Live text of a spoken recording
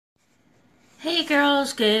Hey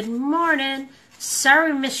girls, good morning.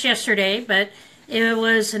 Sorry we missed yesterday, but it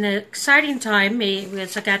was an exciting time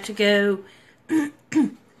because I got to go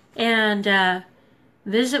and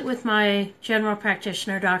visit with my general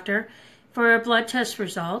practitioner doctor for blood test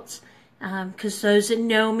results. Because those that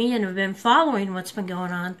know me and have been following what's been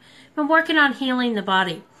going on, I've been working on healing the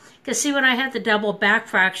body. Because see, when I had the double back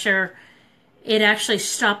fracture, it actually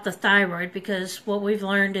stopped the thyroid, because what we've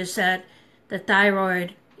learned is that the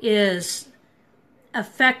thyroid is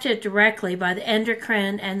affected directly by the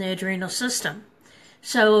endocrine and the adrenal system.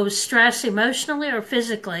 So stress, emotionally or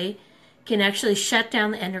physically, can actually shut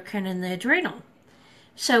down the endocrine and the adrenal.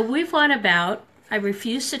 So we've went about, I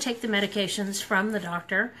refused to take the medications from the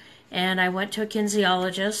doctor, and I went to a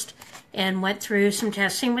kinesiologist and went through some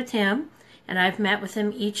testing with him, and I've met with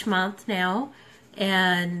him each month now,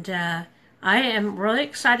 and I am really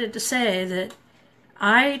excited to say that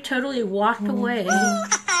I totally walked away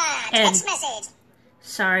and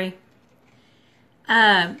sorry.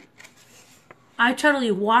 I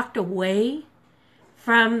totally walked away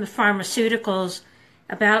from the pharmaceuticals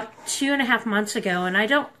about 2.5 months ago, and I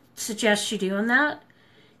don't suggest you doing that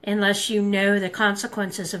unless you know the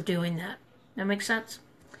consequences of doing that. That makes sense?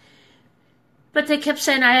 But they kept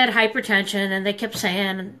saying I had hypertension, and they kept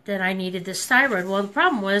saying that I needed this thyroid. Well, the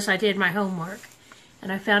problem was I did my homework,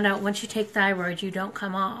 and I found out once you take thyroid, you don't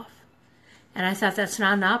come off. And I thought that's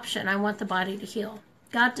not an option. I want the body to heal.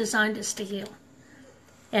 God designed us to heal.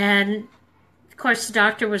 And, of course, the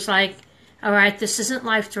doctor was like, all right, this isn't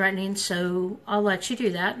life-threatening, so I'll let you do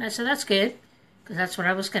that. And I said, that's good, because that's what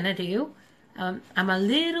I was going to do. I'm a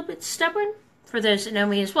little bit stubborn, for those that know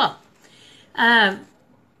me as well. And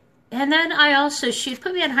then she'd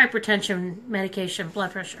put me on hypertension medication,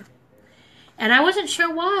 blood pressure. And I wasn't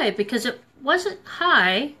sure why, because it wasn't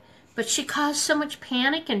high, but she caused so much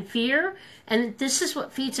panic and fear. And this is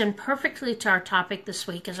what feeds in perfectly to our topic this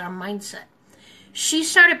week, is our mindset. She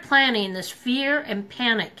started planting this fear and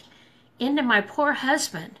panic into my poor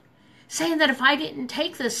husband, saying that if I didn't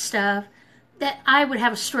take this stuff, that I would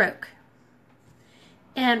have a stroke.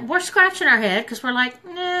 And we're scratching our head because we're like,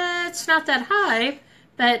 nah, it's not that high.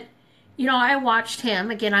 But, I watched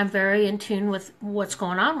him. Again, I'm very in tune with what's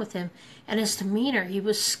going on with him. And his demeanor, he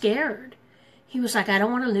was scared. He was like, I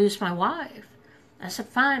don't want to lose my wife. I said,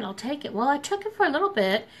 fine, I'll take it. Well, I took it for a little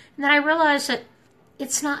bit, and then I realized that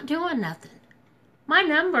it's not doing nothing. My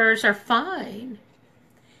numbers are fine.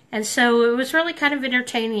 And so it was really kind of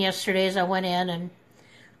entertaining yesterday as I went in,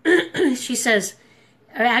 and she says,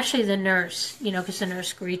 actually the nurse, because the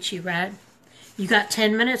nurse greets you, right? You got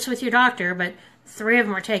 10 minutes with your doctor, but 3 of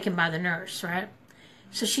them are taken by the nurse, right?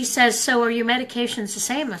 So she says, so are your medications the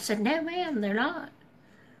same? I said, no, ma'am, they're not.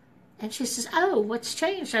 And she says, oh, what's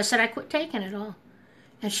changed? I said, I quit taking it all.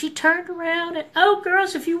 And she turned around and, oh,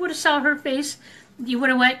 girls, if you would have saw her face, you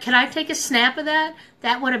would have went, can I take a snap of that?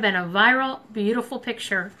 That would have been a viral, beautiful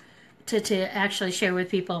picture to actually share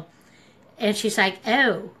with people. And she's like,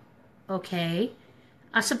 oh, okay.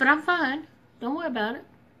 I said, but I'm fine. Don't worry about it.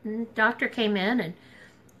 And the doctor came in, and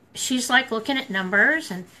she's like looking at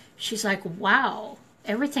numbers, and she's like, wow,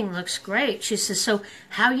 everything looks great. She says, so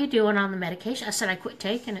how you doing on the medication? I said, I quit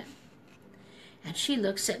taking it. And she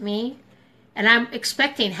looks at me, and I'm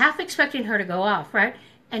half expecting her to go off, right?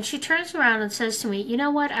 And she turns around and says to me, you know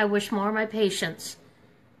what? I wish more of my patients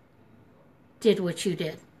did what you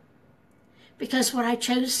did. Because what I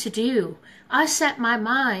chose to do, I set my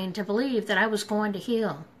mind to believe that I was going to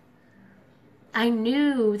heal. I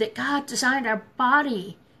knew that God designed our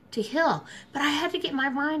body to heal, but I had to get my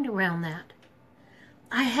mind around that.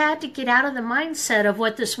 I had to get out of the mindset of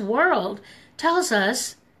what this world tells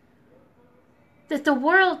us, that the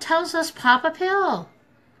world tells us pop a pill.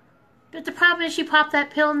 But the problem is you pop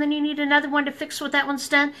that pill and then you need another one to fix what that one's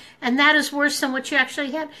done, and that is worse than what you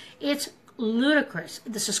actually had. It's ludicrous.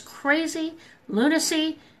 This is crazy,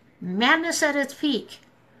 lunacy, madness at its peak.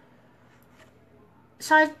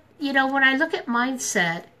 So, when I look at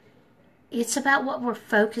mindset, it's about what we're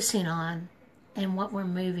focusing on and what we're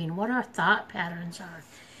moving, what our thought patterns are.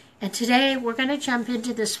 And today we're going to jump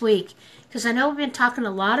into this week, because I know we've been talking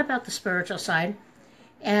a lot about the spiritual side,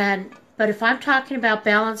 but if I'm talking about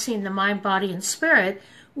balancing the mind, body, and spirit,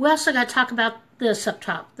 we also got to talk about this up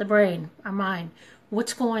top, the brain, our mind,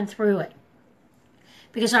 what's going through it.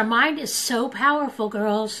 Because our mind is so powerful,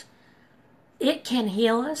 girls. It can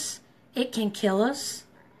heal us. It can kill us.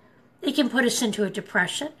 It can put us into a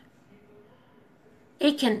depression.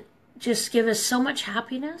 It can just give us so much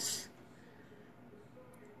happiness.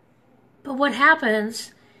 But what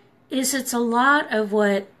happens is it's a lot of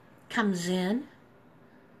what comes in.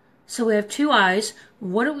 So we have 2 eyes.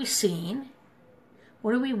 What are we seeing?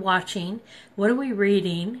 What are we watching? What are we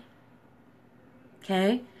reading?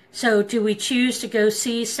 Okay? So do we choose to go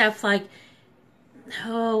see stuff like,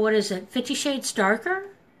 what is it, 50 Shades Darker?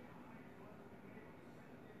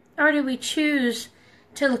 Or do we choose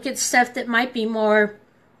to look at stuff that might be more,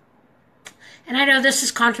 and I know this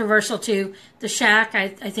is controversial too, The Shack. I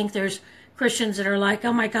think there's Christians that are like,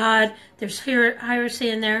 oh my God, there's heresy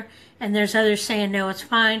in there, and there's others saying, no, it's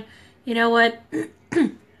fine. You know what?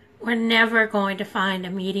 We're never going to find a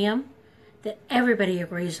medium that everybody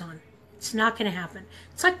agrees on. It's not going to happen.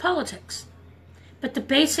 It's like politics. But the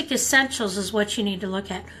basic essentials is what you need to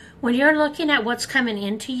look at. When you're looking at what's coming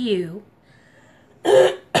into you,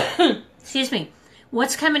 excuse me,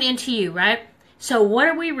 what's coming into you, right? So what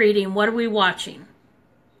are we reading? What are we watching?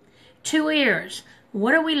 2 ears.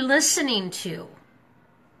 What are we listening to?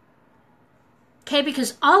 Okay,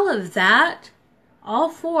 because all of that, all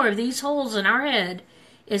 4 of these holes in our head,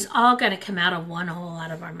 is all going to come out of one hole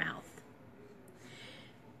out of our mouth.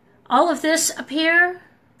 All of this up here,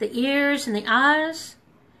 the ears and the eyes,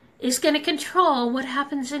 is going to control what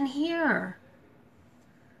happens in here.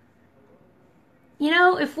 You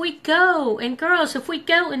know, if we go, and girls, if we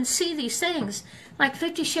go and see these things, like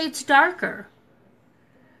 50 Shades Darker,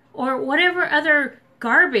 or whatever other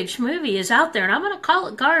garbage movie is out there, and I'm going to call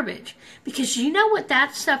it garbage, because you know what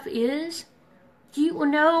that stuff is? Do you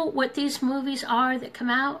know what these movies are that come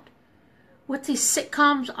out? What these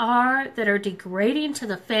sitcoms are that are degrading to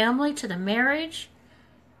the family, to the marriage?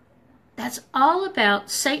 That's all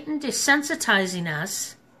about Satan desensitizing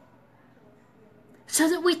us so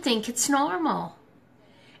that we think it's normal.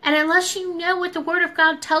 And unless you know what the Word of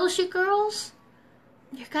God tells you, girls,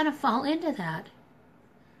 you're going to fall into that.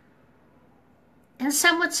 And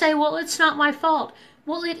some would say, well, it's not my fault.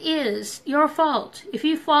 Well, it is your fault if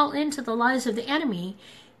you fall into the lies of the enemy,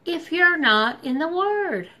 if you're not in the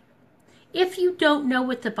Word. If you don't know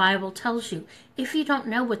what the Bible tells you, if you don't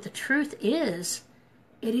know what the truth is,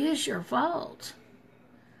 it is your fault.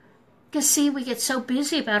 Because see, we get so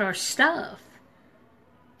busy about our stuff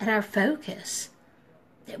and our focus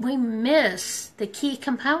that we miss the key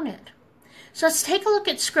component. So let's take a look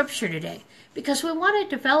at Scripture today, because we want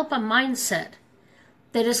to develop a mindset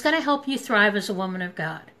that is going to help you thrive as a woman of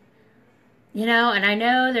God. You know, and I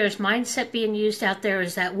know there's mindset being used out there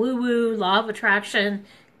as that woo-woo, law of attraction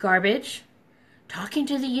garbage. Talking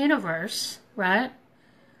to the universe, right?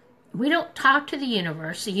 We don't talk to the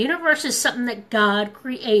universe. The universe is something that God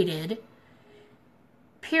created,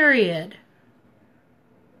 period.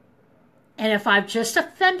 And if I've just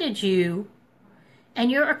offended you, and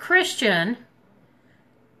you're a Christian,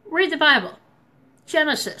 read the Bible.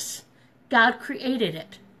 Genesis. God created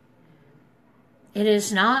it. It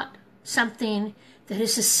is not something that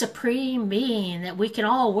is a supreme being that we can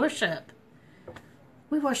all worship.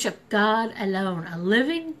 We worship God alone, a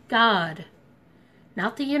living God,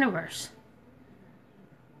 not the universe.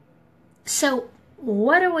 So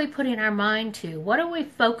what are we putting our mind to? What are we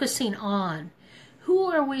focusing on? Who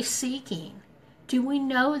are we seeking? Do we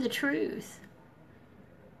know the truth?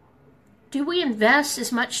 Do we invest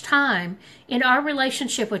as much time in our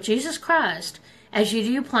relationship with Jesus Christ as you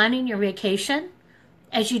do planning your vacation,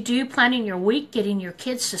 as you do planning your week, getting your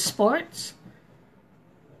kids to sports?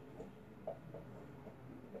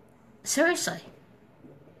 Seriously.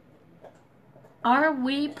 Are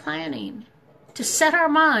we planning to set our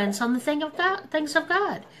minds on the things of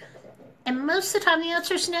God? And most of the time the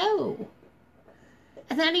answer is no.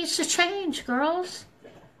 And that needs to change, girls.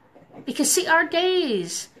 Because see,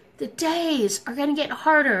 the days are going to get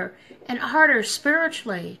harder and harder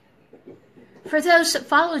spiritually for those that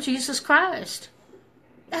follow Jesus Christ.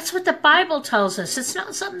 That's what the Bible tells us. It's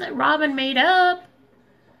not something that Robin made up.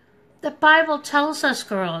 The Bible tells us,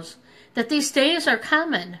 girls, that these days are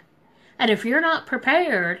coming. And if you're not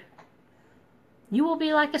prepared, you will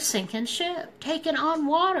be like a sinking ship, taking on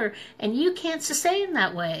water, and you can't sustain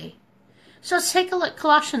that way. So let's take a look at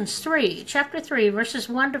Colossians 3, chapter 3, verses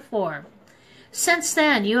 1 to 4. Since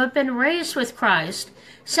then, you have been raised with Christ.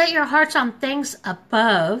 Set your hearts on things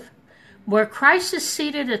above, where Christ is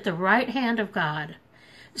seated at the right hand of God.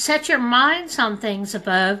 Set your minds on things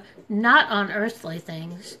above, not on earthly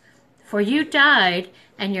things. For you died,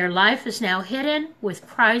 and your life is now hidden with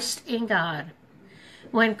Christ in God.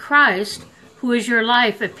 When Christ, who is your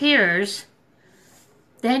life, appears,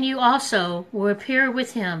 then you also will appear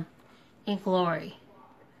with him in glory.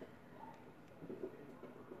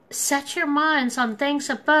 Set your minds on things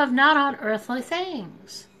above, not on earthly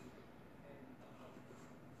things.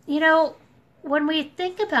 You know, when we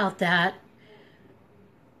think about that,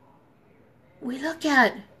 we look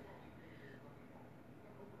at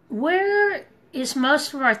where is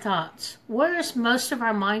most of our thoughts? Where is most of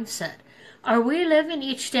our mindset? Are we living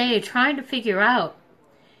each day trying to figure out,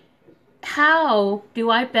 how do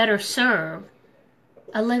I better serve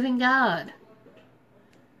a living God?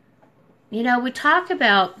 You know, we talk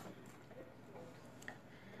about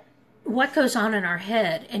what goes on in our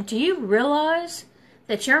head, and do you realize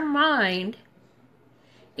that your mind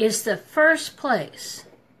is the first place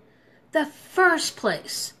that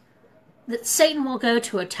Satan will go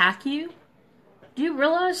to attack you? Do you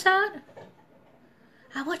realize that?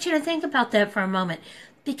 I want you to think about that for a moment.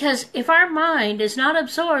 Because if our mind is not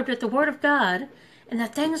absorbed with the Word of God and the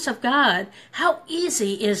things of God, how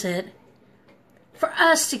easy is it for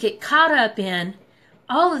us to get caught up in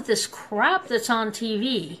all of this crap that's on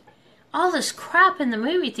TV, all this crap in the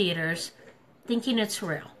movie theaters, thinking it's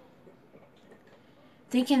real.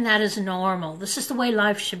 Thinking that is normal. This is the way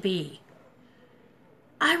life should be.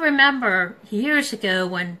 I remember years ago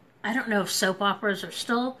when, I don't know if soap operas are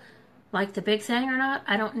still like the big thing or not.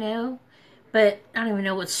 I don't know. But I don't even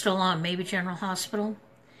know what's still on. Maybe General Hospital.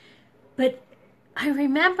 But I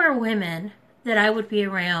remember women that I would be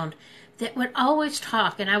around that would always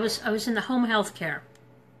talk. And I was in the home health care.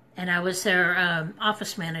 And I was their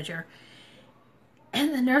office manager.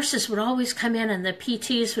 And the nurses would always come in and the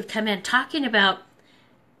PTs would come in talking about,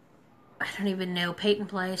 I don't even know, Peyton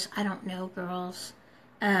Place. I don't know, girls.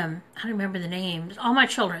 I don't remember the names. All My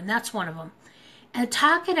Children, that's one of them. And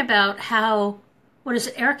talking about how, what is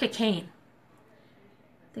it, Erica Kane,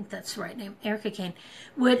 I think that's the right name, Erica Kane,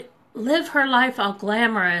 would live her life all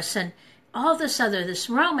glamorous and all this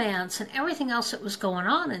romance and everything else that was going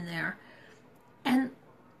on in there. And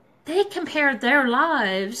they compared their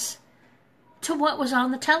lives to what was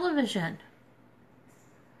on the television.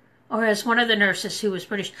 Or as one of the nurses who was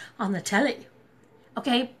British, on the telly.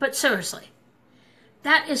 Okay, but seriously,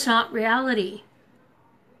 that is not reality.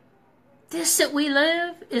 This that we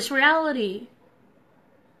live is reality.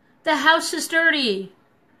 The house is dirty.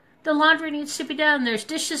 The laundry needs to be done. There's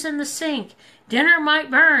dishes in the sink. Dinner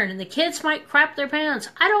might burn and the kids might crap their pants.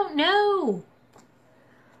 I don't know.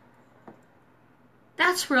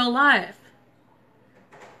 That's real life.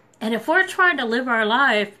 And if we're trying to live our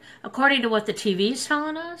life according to what the TV's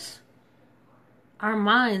telling us, our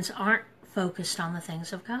minds aren't focused on the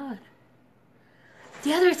things of God.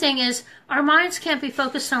 The other thing is, our minds can't be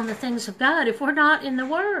focused on the things of God if we're not in the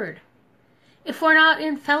Word, if we're not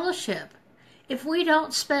in fellowship, if we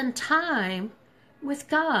don't spend time with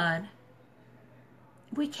God.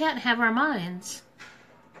 We can't have our minds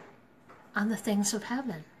on the things of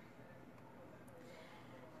heaven.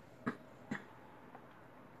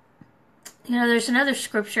 You know, there's another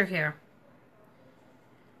scripture here.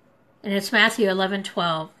 And it's Matthew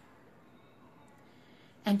 11:12.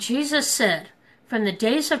 And Jesus said, from the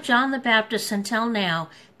days of John the Baptist until now,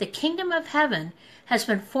 the kingdom of heaven has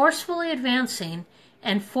been forcefully advancing,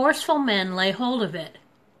 and forceful men lay hold of it.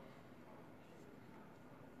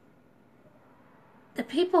 The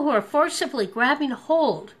people who are forcibly grabbing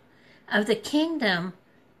hold of the kingdom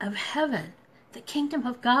of heaven, the kingdom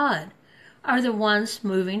of God, are the ones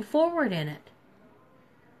moving forward in it.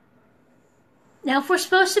 Now, if we're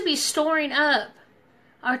supposed to be storing up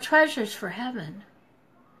our treasures for heaven,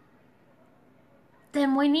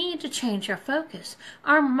 then we need to change our focus.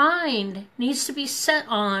 Our mind needs to be set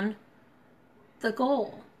on the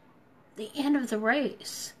goal, the end of the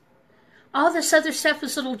race. All this other stuff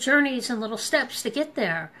is little journeys and little steps to get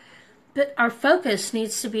there. But our focus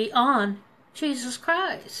needs to be on Jesus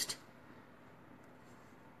Christ.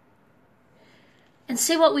 And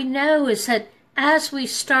see, what we know is that as we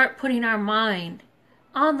start putting our mind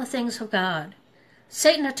on the things of God,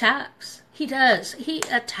 Satan attacks. He does. He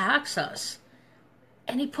attacks us.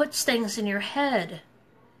 And he puts things in your head.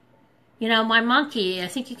 You know, my monkey, I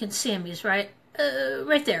think you can see him. He's right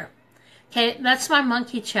there. Okay, that's my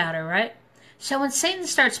monkey chatter, right? So when Satan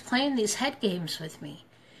starts playing these head games with me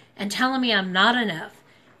and telling me I'm not enough,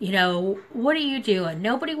 you know, what are you doing?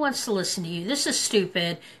 Nobody wants to listen to you. This is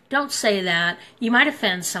stupid. Don't say that. You might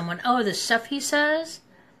offend someone. Oh, the stuff he says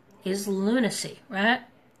is lunacy, right?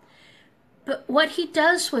 But what he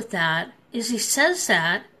does with that is he says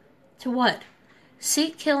that to what?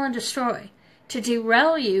 Seek, kill, and destroy. To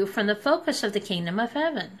derail you from the focus of the kingdom of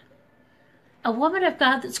heaven. A woman of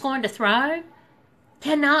God that's going to thrive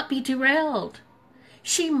cannot be derailed.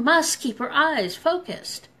 She must keep her eyes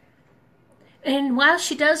focused. And while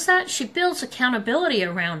she does that, she builds accountability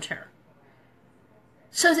around her.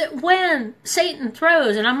 So that when Satan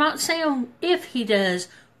throws, and I'm not saying if he does,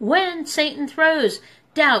 when Satan throws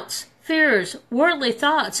doubts, fears, worldly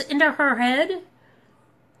thoughts into her head,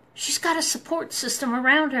 she's got a support system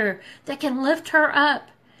around her that can lift her up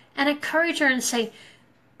and encourage her and say,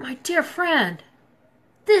 my dear friend,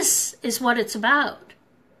 this is what it's about.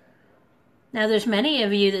 Now, there's many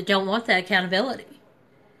of you that don't want that accountability.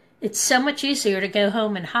 It's so much easier to go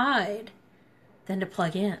home and hide than to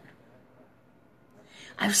plug in.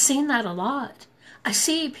 I've seen that a lot. I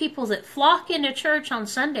see people that flock into church on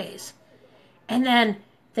Sundays, and then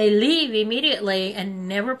they leave immediately and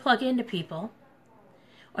never plug into people.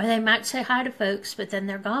 Or they might say hi to folks, but then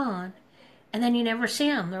they're gone, and then you never see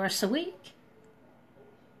them the rest of the week.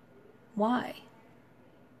 Why?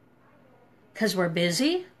 Because we're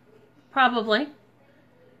busy? Probably.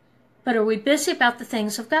 But are we busy about the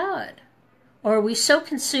things of God? Or are we so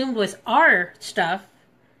consumed with our stuff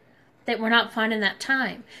that we're not finding that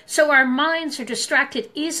time? So our minds are distracted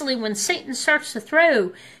easily when Satan starts to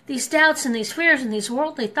throw these doubts and these fears and these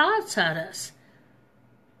worldly thoughts at us.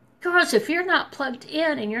 Girls, if you're not plugged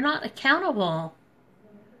in and you're not accountable,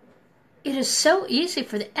 it is so easy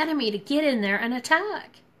for the enemy to get in there and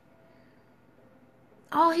attack.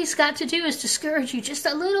 All he's got to do is discourage you just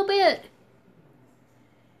a little bit.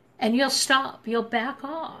 And you'll stop. You'll back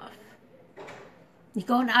off. You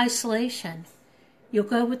go into isolation. You'll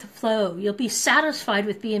go with the flow. You'll be satisfied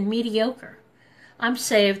with being mediocre. I'm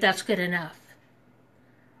saved, that's good enough.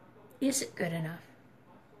 Is it good enough?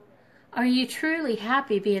 Are you truly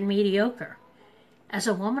happy being mediocre as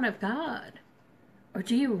a woman of God? Or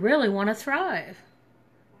do you really want to thrive?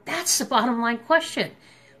 That's the bottom line question.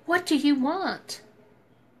 What do you want?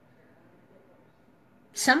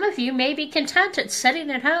 Some of you may be contented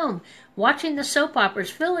sitting at home, watching the soap operas,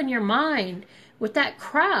 filling your mind with that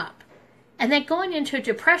crap, and then going into a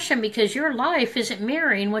depression because your life isn't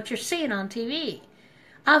mirroring what you're seeing on TV.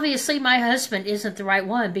 Obviously, my husband isn't the right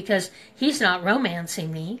one because he's not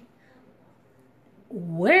romancing me.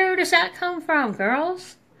 Where does that come from,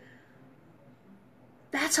 girls?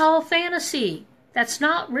 That's all fantasy. That's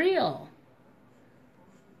not real.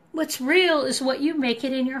 What's real is what you make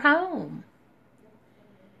it in your home.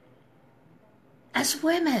 As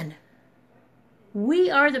women,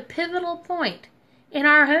 we are the pivotal point in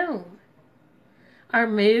our home. Our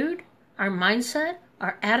mood, our mindset,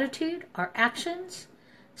 our attitude, our actions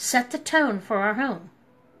set the tone for our home.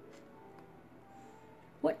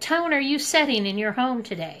 What tone are you setting in your home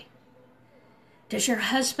today? Does your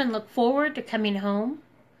husband look forward to coming home?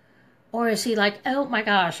 Or is he like, oh my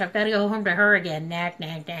gosh, I've got to go home to her again, nag,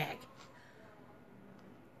 nag, nag?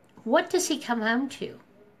 What does he come home to?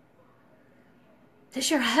 Does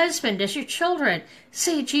your husband, does your children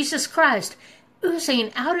see Jesus Christ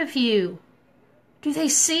oozing out of you? Do they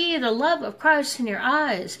see the love of Christ in your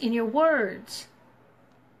eyes, in your words?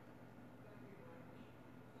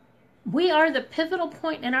 We are the pivotal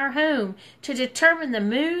point in our home to determine the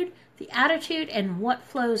mood, the attitude, and what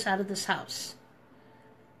flows out of this house.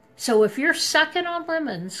 So if you're sucking on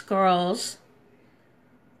lemons, girls,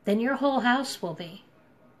 then your whole house will be.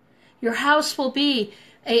 Your house will be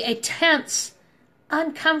a tense,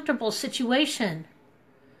 uncomfortable situation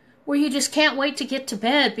where you just can't wait to get to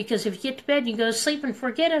bed, because if you get to bed, you go to sleep and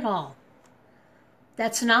forget it all.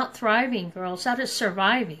 That's not thriving, girls. That is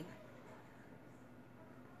surviving.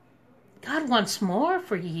 God wants more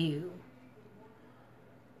for you.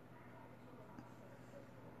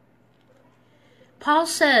 Paul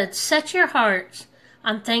said, set your hearts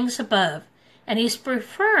on things above, and he's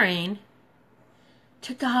referring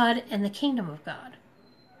to God and the kingdom of God.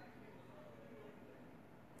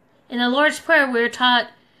 In the Lord's Prayer, we are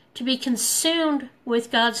taught to be consumed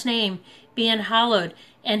with God's name being hallowed,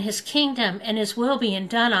 and his kingdom and his will being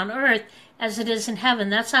done on earth as it is in heaven.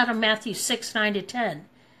 That's out of Matthew 6:9-10.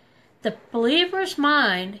 The believer's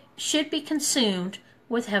mind should be consumed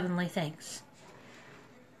with heavenly things.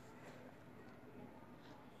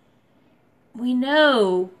 We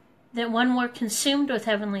know that when we're consumed with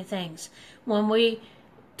heavenly things, when we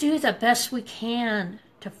do the best we can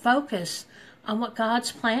to focus on what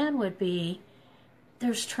God's plan would be,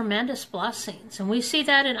 there's tremendous blessings. And we see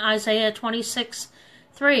that in Isaiah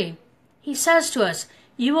 26:3. He says to us,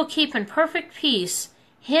 you will keep in perfect peace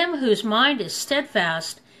him whose mind is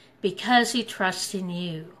steadfast because he trusts in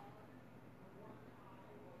you.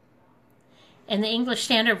 In the English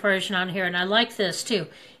Standard Version on here, and I like this too,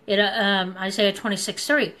 Isaiah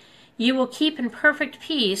 26:3, you will keep in perfect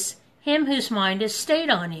peace him whose mind is stayed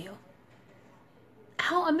on you.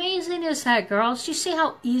 How amazing is that, girls? Do you see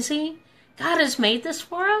how easy God has made this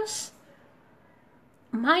for us?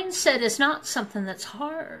 Mindset is not something that's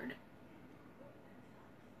hard.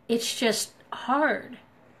 It's just hard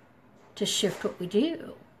to shift what we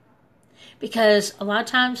do. Because a lot of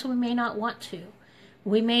times we may not want to.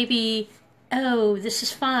 We may be, oh, this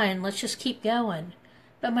is fine, let's just keep going.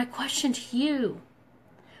 But my question to you,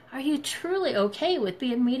 Are you truly okay with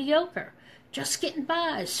being mediocre? Just getting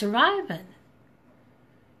by, surviving?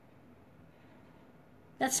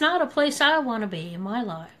 That's not a place I want to be in my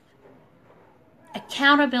life.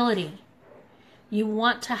 Accountability. You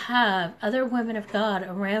want to have other women of God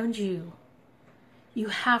around you. You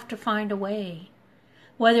have to find a way.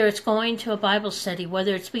 Whether it's going to a Bible study,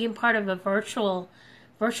 whether it's being part of a virtual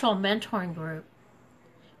mentoring group,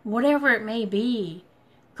 whatever it may be,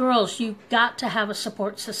 girls, you've got to have a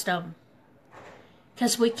support system.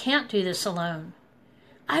 Because we can't do this alone.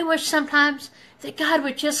 I wish sometimes that God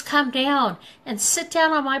would just come down and sit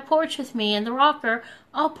down on my porch with me in the rocker.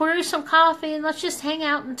 I'll brew some coffee and let's just hang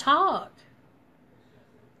out and talk.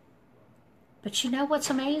 But you know what's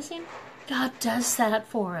amazing? God does that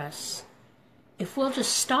for us. If we'll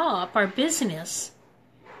just stop our busyness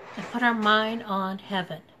and put our mind on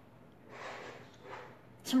heaven.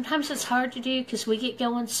 Sometimes it's hard to do because we get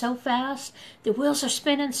going so fast. The wheels are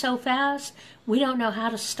spinning so fast, we don't know how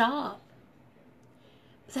to stop.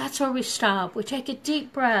 But that's where we stop. We take a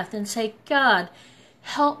deep breath and say, God,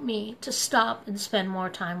 help me to stop and spend more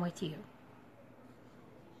time with you.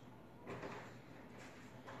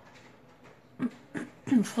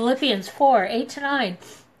 Philippians 4:8-9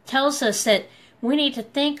 tells us that we need to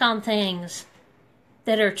think on things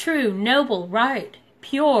that are true, noble, right,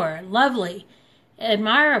 pure, lovely,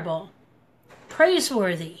 admirable,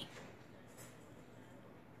 praiseworthy.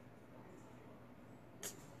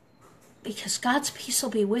 Because God's peace will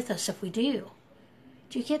be with us if we do.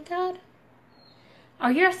 Do you get that?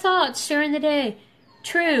 Are your thoughts during the day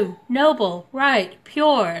true, noble, right,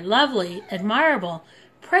 pure, lovely, admirable,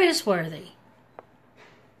 praiseworthy?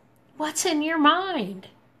 What's in your mind?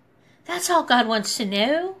 That's all God wants to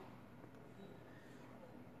know.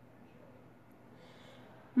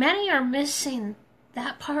 Many are missing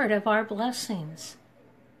that part of our blessings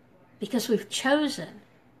because we've chosen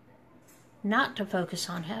not to focus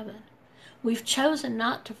on heaven. We've chosen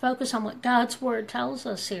not to focus on what God's Word tells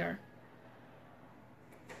us here.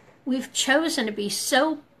 We've chosen to be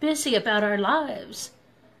so busy about our lives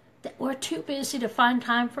that we're too busy to find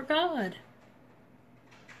time for God.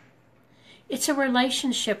 It's a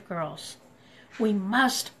relationship, girls. We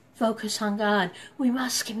must focus on God. We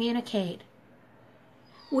must communicate.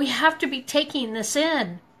 We have to be taking this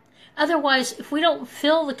in. Otherwise, if we don't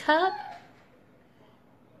fill the cup,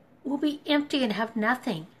 we'll be empty and have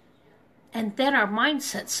nothing. And then our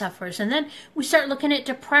mindset suffers. And then we start looking at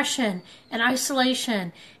depression and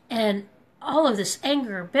isolation and all of this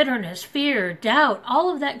anger, bitterness, fear, doubt.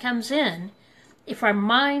 All of that comes in if our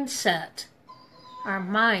mind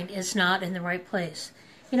is not in the right place.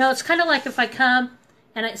 You know, it's kind of like if I come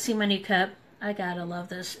and I see my new cup. I gotta love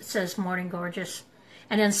this. It says Morning Gorgeous.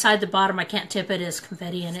 And inside the bottom, I can't tip it, is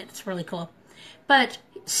confetti in it. It's really cool. But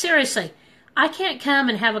seriously, I can't come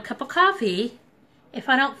and have a cup of coffee if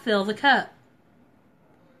I don't fill the cup.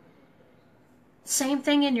 Same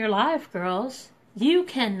thing in your life, girls. You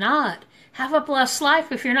cannot have a blessed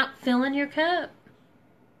life if you're not filling your cup.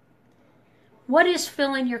 What is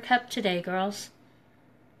filling your cup today, girls?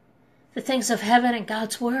 The things of heaven and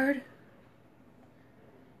God's Word?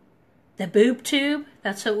 The boob tube?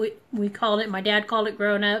 That's what we called it. My dad called it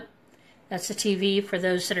growing up. That's the TV for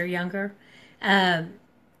those that are younger. The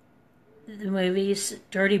movies,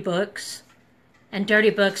 dirty books. And dirty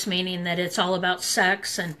books meaning that it's all about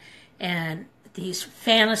sex and these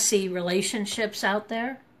fantasy relationships out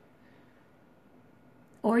there.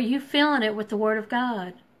 Or are you filling it with the Word of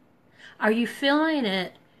God? Are you filling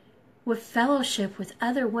it with fellowship with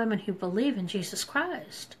other women who believe in Jesus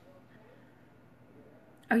Christ?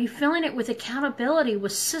 Are you filling it with accountability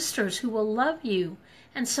with sisters who will love you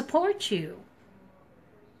and support you?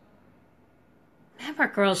 Remember,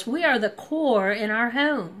 girls, we are the core in our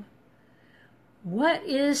home. What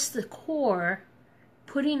is the core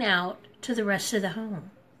putting out to the rest of the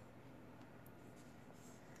home?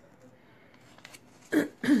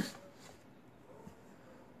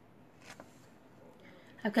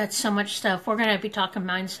 I've got so much stuff. We're going to be talking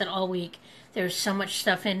mindset all week. There's so much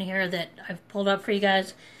stuff in here that I've pulled up for you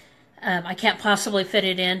guys. I can't possibly fit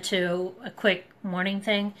it into a quick morning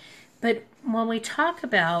thing. But when we talk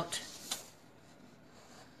about...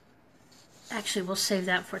 Actually, we'll save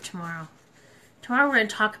that for tomorrow. Tomorrow we're going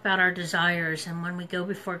to talk about our desires and when we go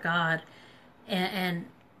before God and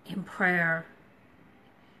in prayer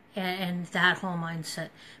and that whole mindset.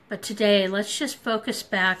 But today, let's just focus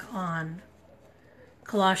back on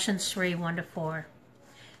Colossians 3:1-4.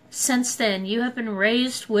 Since then, you have been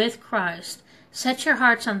raised with Christ. Set your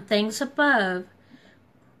hearts on things above,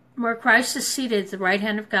 where Christ is seated at the right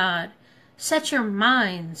hand of God. Set your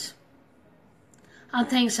minds on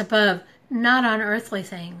things above, not on earthly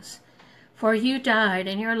things. For you died,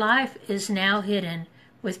 and your life is now hidden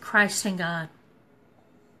with Christ in God.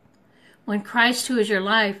 When Christ, who is your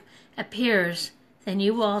life, appears, then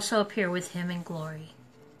you will also appear with him in glory.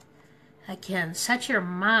 Again, set your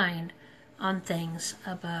mind on things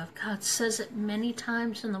above. God says it many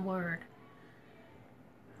times in the Word.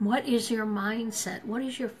 What is your mindset? What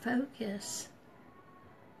is your focus?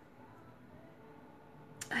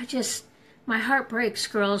 My heart breaks,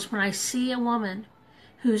 girls, when I see a woman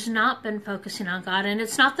who's not been focusing on God. And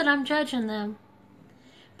it's not that I'm judging them,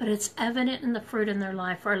 but it's evident in the fruit in their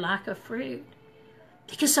life, or lack of fruit.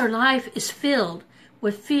 Because their life is filled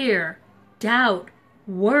with fear, doubt,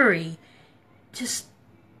 worry, just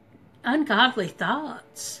ungodly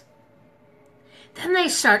thoughts. Then they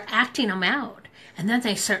start acting them out, and then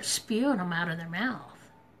they start spewing them out of their mouth.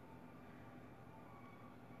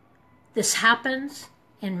 This happens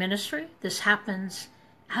in ministry. This happens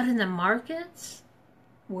out in the markets,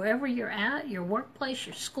 wherever you're at, your workplace,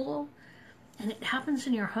 your school, and it happens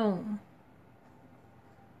in your home.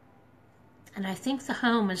 And I think the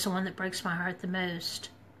home is the one that breaks my heart the most.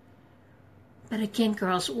 But again,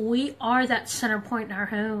 girls, we are that center point in our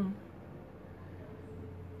home.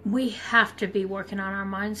 We have to be working on our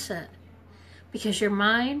mindset, because your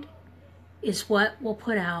mind is what will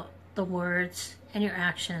put out the words and your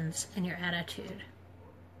actions and your attitude.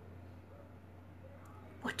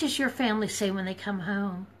 What does your family say when they come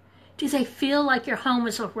home? Do they feel like your home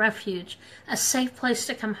is a refuge, a safe place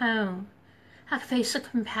to come home, a face of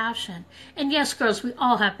compassion? And yes, girls, we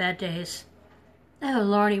all have bad days. Oh,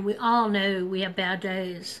 Lordy, we all know we have bad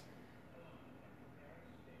days.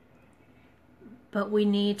 But we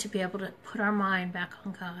need to be able to put our mind back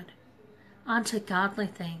on God, onto godly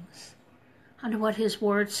things, onto what His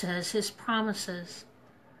Word says, His promises.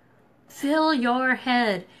 Fill your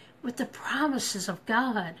head with the promises of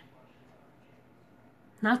God,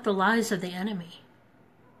 not the lies of the enemy.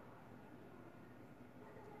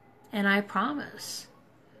 And I promise,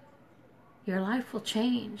 your life will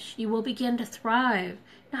change. You will begin to thrive,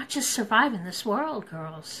 not just survive in this world,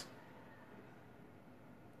 girls.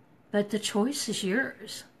 But the choice is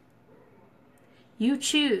yours. You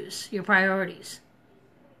choose your priorities.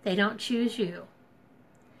 They don't choose you.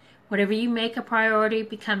 Whatever you make a priority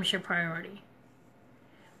becomes your priority.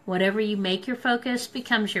 Whatever you make your focus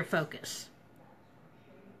becomes your focus.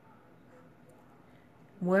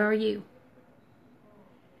 Where are you?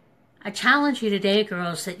 I challenge you today,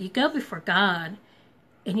 girls, that you go before God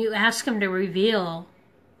and you ask Him to reveal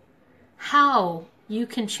how you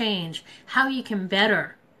can change, how you can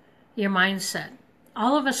better your mindset.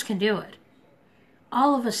 All of us can do it.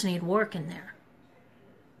 All of us need work in there.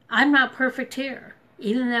 I'm not perfect here.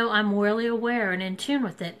 Even though I'm really aware and in tune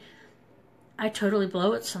with it, I totally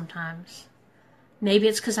blow it sometimes. Maybe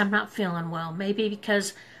it's because I'm not feeling well. Maybe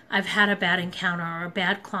because I've had a bad encounter or a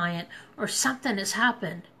bad client or something has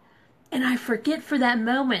happened. And I forget for that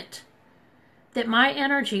moment that my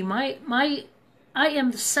energy, I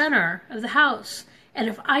am the center of the house. And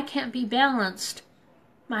if I can't be balanced,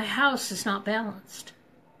 my house is not balanced.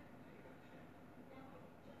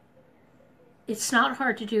 It's not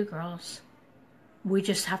hard to do, girls. We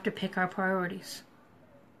just have to pick our priorities.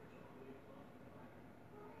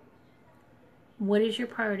 What is your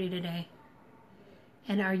priority today?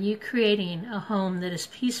 And are you creating a home that is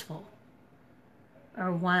peaceful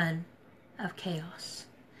or one of chaos?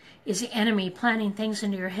 Is the enemy planting things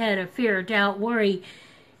into your head of fear, doubt, worry,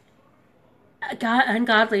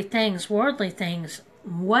 ungodly things, worldly things?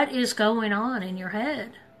 What is going on in your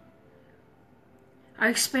head? Are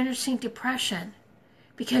you experiencing depression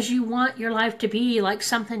because you want your life to be like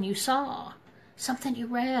something you saw, something you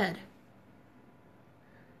read?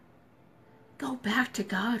 Go back to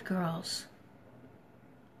God, girls,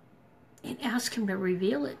 and ask Him to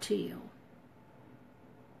reveal it to you.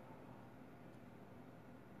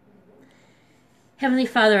 Heavenly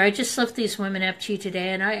Father, I just lift these women up to you today,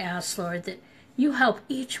 and I ask, Lord, that you help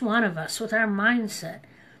each one of us with our mindset,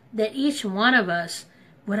 that each one of us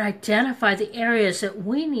would identify the areas that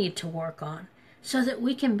we need to work on so that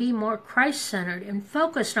we can be more Christ-centered and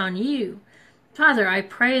focused on you. Father, I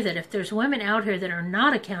pray that if there's women out here that are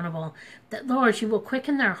not accountable, that, Lord, you will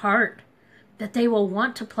quicken their heart, that they will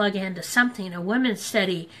want to plug into something, a women's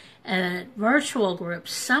study, a virtual group,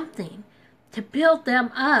 something to build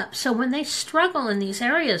them up. So when they struggle in these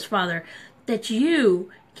areas, Father, that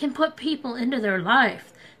you can put people into their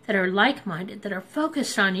life that are like-minded, that are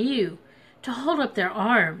focused on you, to hold up their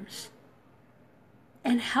arms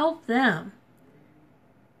and help them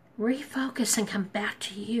refocus and come back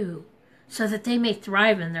to you so that they may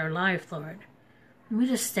thrive in their life, Lord. And we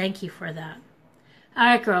just thank you for that. All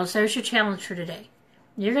right, girls, there's your challenge for today.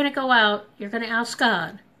 You're going to go out, you're going to ask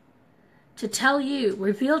God to tell you,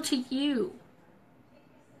 reveal to you,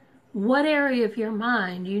 what area of your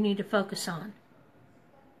mind you need to focus on.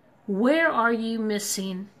 Where are you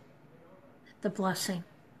missing the blessing?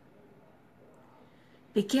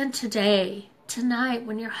 Begin today, tonight,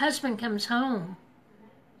 when your husband comes home,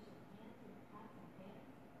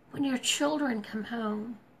 when your children come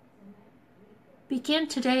home. Begin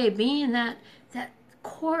today being that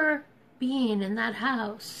core being in that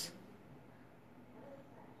house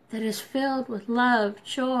that is filled with love,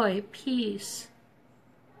 joy, peace.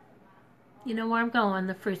 You know where I'm going,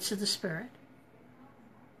 the fruits of the Spirit.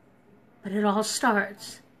 But it all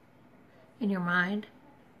starts in your mind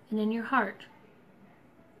and in your heart.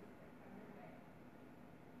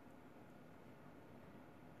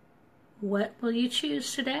 What will you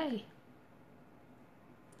choose today?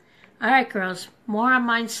 All right, girls, more on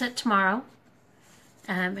mindset tomorrow.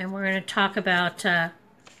 And we're going to talk about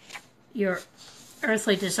your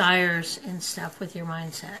earthly desires and stuff with your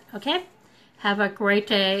mindset. Okay? Have a great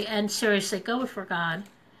day. And seriously, go before God.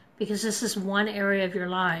 Because this is one area of your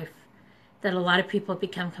life that a lot of people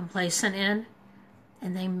become complacent in.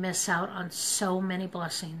 And they miss out on so many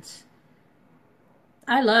blessings.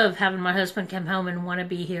 I love having my husband come home and want to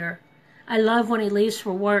be here. I love when he leaves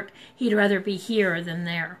for work, he'd rather be here than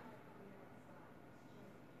there.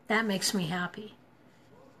 That makes me happy.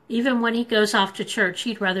 Even when he goes off to church,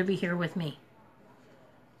 he'd rather be here with me.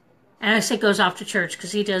 And I say goes off to church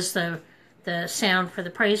because he does the sound for the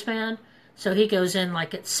praise band. So he goes in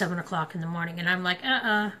like at 7 o'clock in the morning. And I'm like,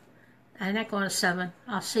 I'm not going to 7.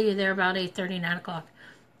 I'll see you there about 8:30, 9 o'clock.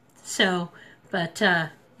 So, but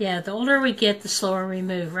yeah, the older we get, the slower we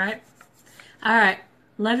move, right? All right.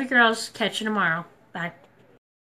 Love you, girls. Catch you tomorrow. Bye.